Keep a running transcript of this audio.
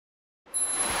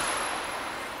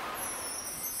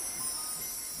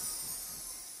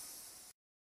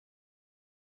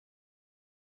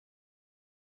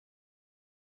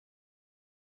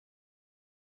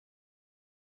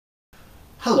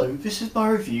Hello, this is my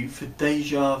review for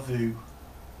Deja Vu.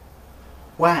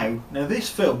 Wow, now this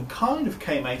film kind of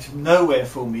came out of nowhere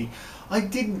for me. I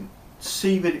didn't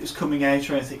see that it was coming out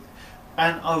or anything,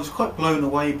 and I was quite blown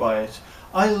away by it.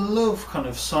 I love kind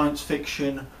of science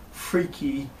fiction,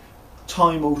 freaky,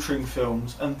 time-altering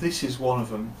films, and this is one of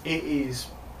them. It is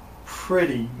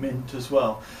pretty mint as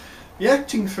well. The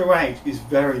acting throughout is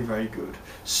very, very good.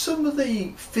 Some of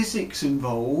the physics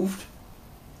involved,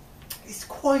 it's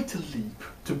quite a leap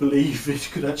to believe it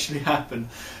could actually happen,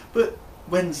 but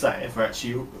when's that ever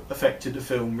actually affected a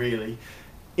film really?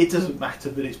 It doesn't matter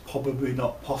that it's probably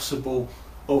not possible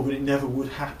or that it never would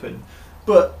happen,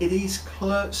 but it is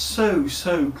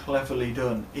so cleverly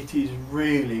done. It is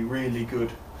really, really good.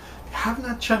 If you haven't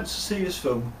had a chance to see this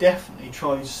film, definitely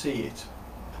try to see it.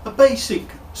 A basic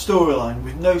storyline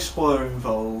with no spoiler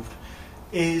involved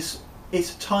is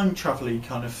it's a time travel-y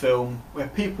kind of film where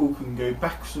people can go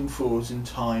backwards and forwards in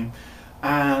time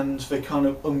and they kind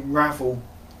of unravel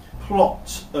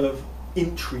plots of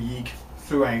intrigue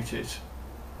throughout it.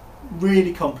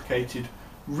 Really complicated,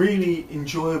 really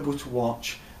enjoyable to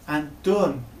watch, and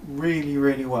done really,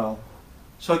 really well.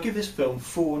 So I give this film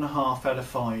 4.5 out of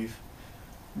 5.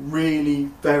 Really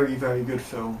very, very good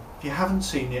film. If you haven't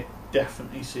seen it,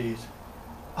 definitely see it.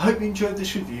 I hope you enjoyed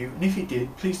this review, and if you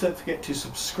did, please don't forget to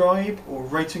subscribe or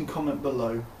rate and comment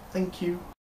below. Thank you.